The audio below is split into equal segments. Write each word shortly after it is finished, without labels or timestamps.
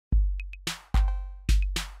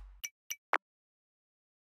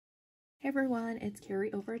Hey everyone, it's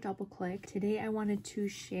Carrie over at DoubleClick. Today I wanted to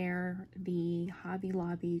share the Hobby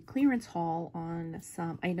Lobby clearance haul on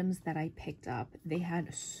some items that I picked up. They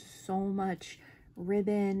had so much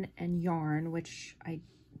ribbon and yarn, which I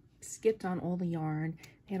skipped on all the yarn.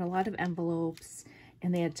 They had a lot of envelopes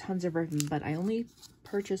and they had tons of ribbon, but I only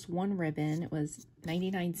purchased one ribbon. It was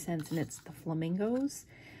 99 cents and it's the flamingos,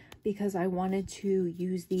 because I wanted to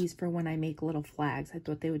use these for when I make little flags. I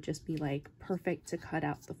thought they would just be like perfect to cut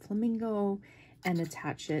out the flamingo and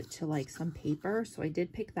attach it to like some paper. So I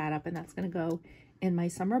did pick that up and that's gonna go in my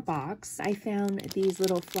summer box. I found these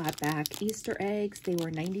little flat back Easter eggs. They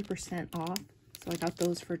were 90% off. So I got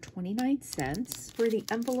those for 29 cents. For the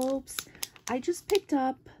envelopes, I just picked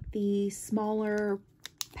up the smaller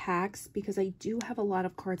packs because I do have a lot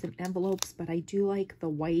of cards and envelopes, but I do like the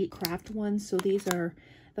white craft ones. So these are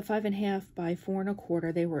the 5.5 by 4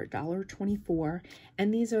 1/4. They were $1.24,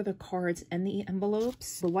 and these are the cards and the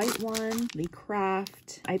envelopes. The white one, the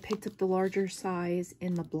craft, I picked up the larger size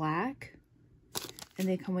in the black, and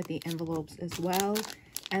they come with the envelopes as well,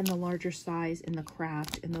 and the larger size in the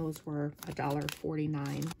craft, and those were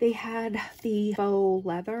 $1.49. They had the faux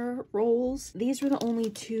leather rolls. These were the only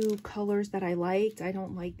two colors that I liked. I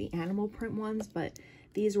don't like the animal print ones, but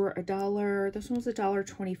these were $1. This one was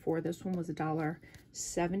 $1.24. This one was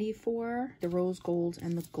 $1.74. The rose gold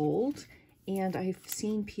and the gold. And I've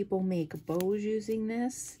seen people make bows using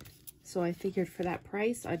this, so I figured for that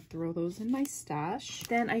price I'd throw those in my stash.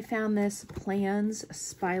 Then I found this Plans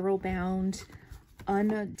spiral bound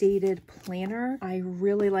undated planner. I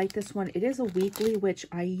really like this one. It is a weekly, which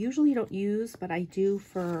I usually don't use, but I do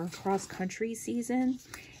for cross-country season.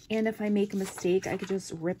 And if I make a mistake, I could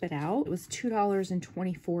just rip it out. It was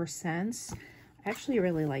 $2.24. I actually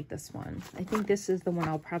really like this one. I think this is the one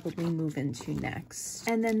I'll probably move into next.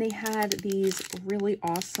 And then they had these really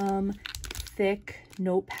awesome thick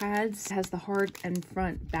notepads. It has the hard and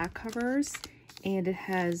front back covers, and it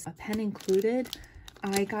has a pen included.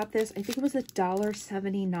 I got this, I think it was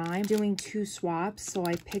 $1.79, doing 2 swaps. So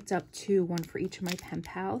I picked up 2, one for each of my pen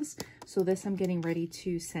pals. So this I'm getting ready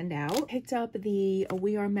to send out. Picked up the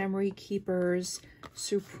We Are Memory Keepers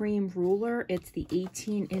Supreme Ruler. It's the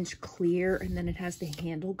 18-inch clear, and then it has the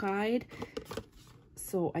handle guide.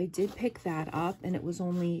 So I did pick that up, and it was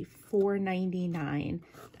only $4.99.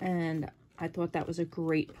 And I thought that was a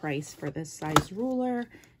great price for this size ruler.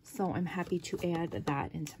 So I'm happy to add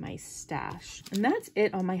that into my stash. And that's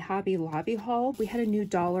it on my Hobby Lobby haul. We had a new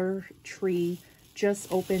Dollar Tree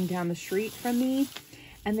just opened down the street from me,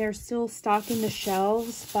 and they're still stocking the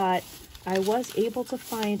shelves, but I was able to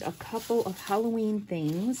find a couple of Halloween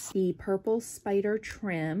things. The purple spider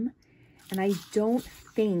trim, and I don't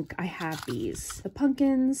think I have these. The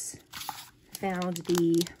pumpkins, found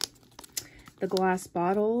the glass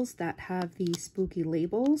bottles that have the spooky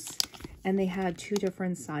labels, and they had 2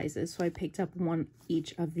 different sizes, so I picked up 1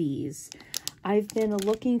 each of these. I've been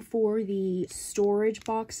looking for the storage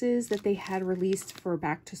boxes that they had released for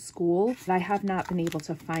back to school, but I have not been able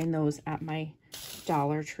to find those at my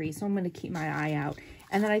Dollar Tree, so I'm going to keep my eye out.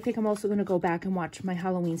 And then I think I'm also going to go back and watch my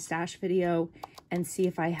Halloween stash video and see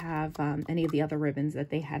if I have any of the other ribbons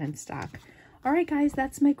that they had in stock. All right, guys,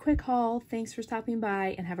 that's my quick haul. Thanks for stopping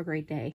by, and have a great day.